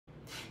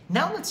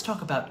Now let's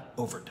talk about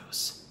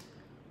overdose.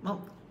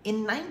 Well,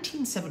 in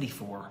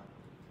 1974,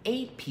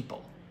 8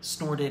 people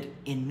snorted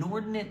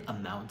inordinate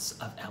amounts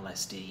of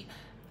LSD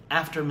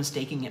after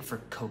mistaking it for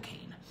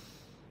cocaine.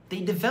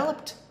 They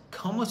developed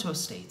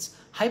comatose states,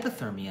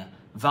 hyperthermia,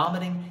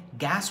 vomiting,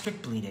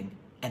 gastric bleeding,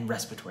 and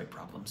respiratory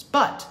problems,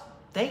 but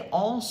they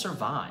all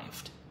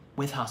survived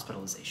with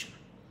hospitalization.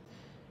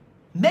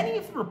 Many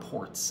of the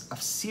reports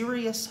of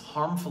serious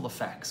harmful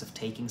effects of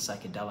taking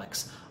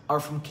psychedelics are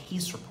from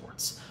case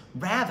reports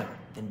rather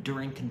than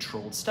during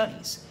controlled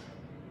studies.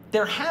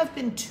 There have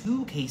been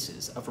 2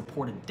 cases of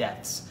reported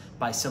deaths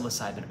by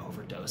psilocybin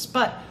overdose,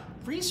 but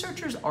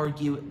researchers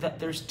argue that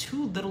there's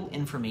too little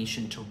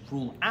information to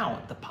rule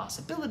out the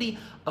possibility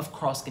of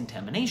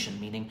cross-contamination,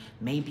 meaning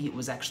maybe it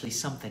was actually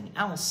something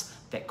else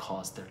that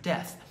caused their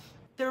death.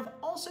 There have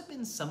also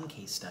been some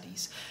case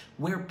studies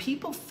where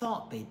people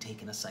thought they'd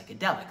taken a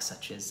psychedelic,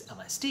 such as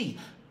LSD,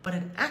 but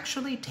had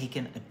actually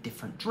taken a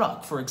different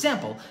drug. For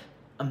example,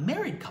 a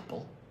married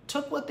couple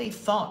took what they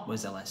thought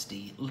was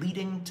LSD,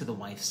 leading to the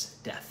wife's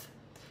death.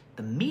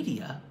 The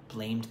media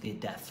blamed the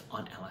death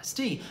on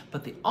LSD,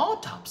 but the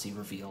autopsy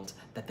revealed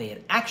that they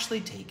had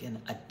actually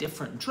taken a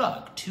different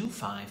drug,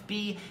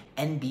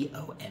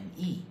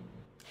 2,5-NBOME.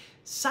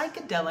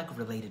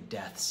 Psychedelic-related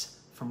deaths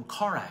from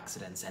car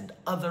accidents and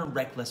other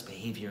reckless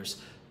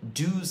behaviors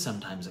do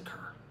sometimes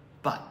occur.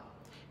 But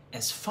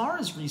as far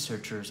as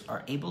researchers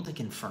are able to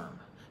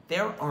confirm,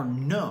 there are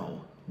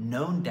no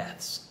known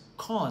deaths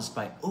caused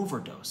by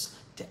overdose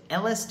to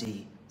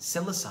LSD,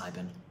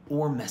 psilocybin,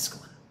 or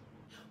mescaline.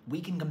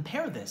 We can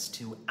compare this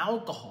to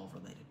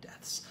alcohol-related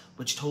deaths,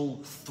 which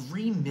toll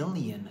 3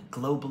 million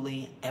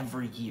globally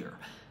every year.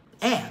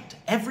 And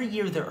every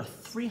year there are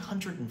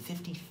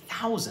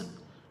 350,000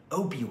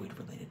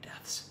 opioid-related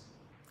deaths.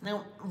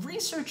 Now,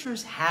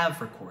 researchers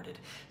have recorded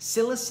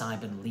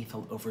psilocybin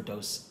lethal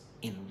overdose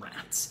in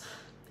rats,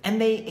 and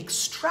they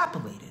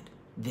extrapolated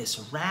this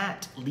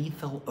rat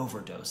lethal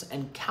overdose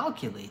and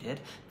calculated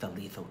the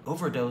lethal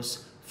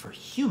overdose for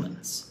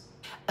humans.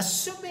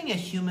 Assuming a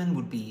human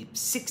would be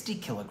 60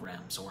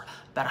 kilograms or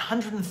about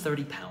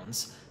 130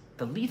 pounds,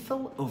 the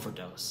lethal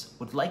overdose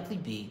would likely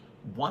be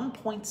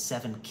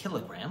 1.7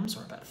 kilograms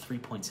or about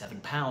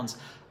 3.7 pounds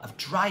of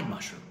dried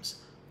mushrooms,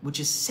 which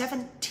is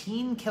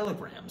 17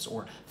 kilograms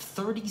or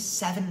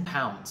 37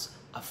 pounds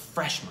of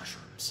fresh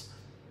mushrooms.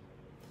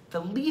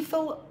 The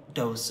lethal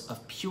dose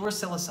of pure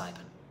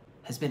psilocybin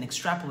has been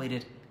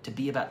extrapolated to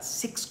be about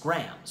 6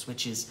 grams,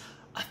 which is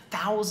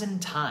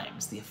 1,000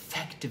 times the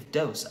effective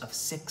dose of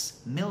 6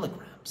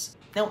 milligrams.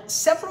 Now,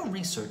 several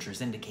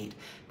researchers indicate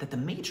that the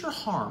major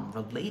harm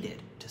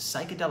related to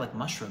psychedelic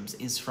mushrooms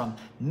is from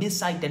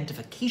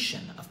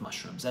misidentification of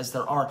mushrooms, as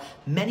there are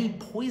many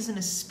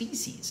poisonous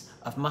species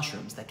of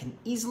mushrooms that can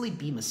easily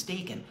be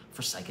mistaken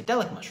for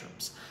psychedelic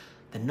mushrooms.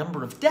 The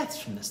number of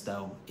deaths from this,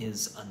 though,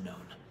 is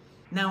unknown.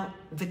 Now,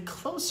 the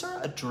closer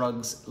a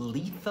drug's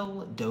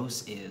lethal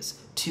dose is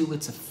to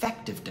its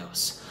effective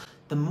dose,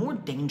 the more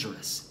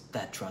dangerous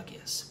that drug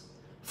is.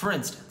 For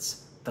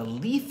instance, the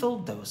lethal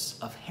dose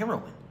of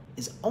heroin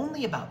is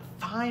only about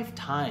 5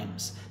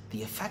 times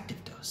the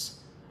effective dose.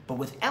 But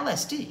with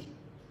LSD,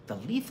 the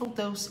lethal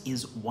dose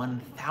is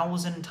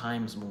 1,000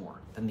 times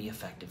more than the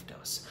effective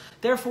dose.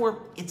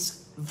 Therefore,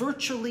 it's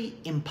virtually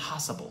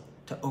impossible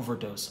to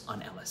overdose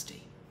on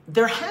LSD.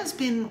 There has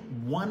been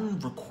one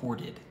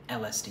recorded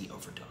LSD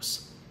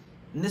overdose,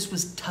 and this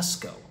was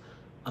Tusko,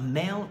 a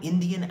male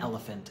Indian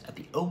elephant at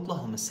the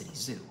Oklahoma City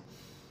Zoo.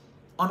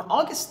 On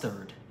August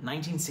 3rd,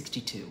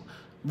 1962,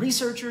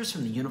 researchers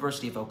from the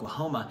University of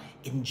Oklahoma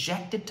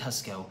injected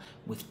Tusko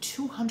with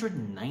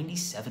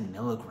 297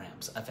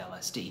 milligrams of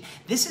LSD.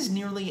 This is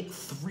nearly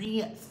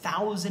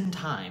 3,000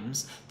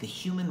 times the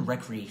human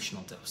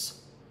recreational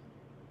dose.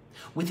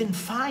 Within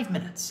 5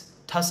 minutes,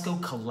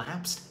 Tusko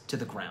collapsed to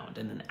the ground,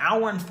 and an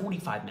hour and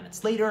 45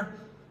 minutes later,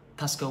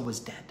 Tusko was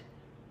dead.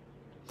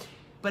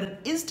 But it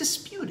is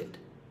disputed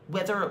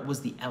whether it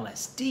was the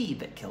LSD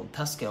that killed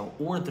Tusko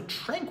or the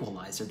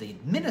tranquilizer they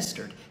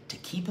administered to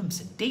keep him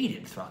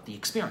sedated throughout the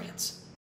experience.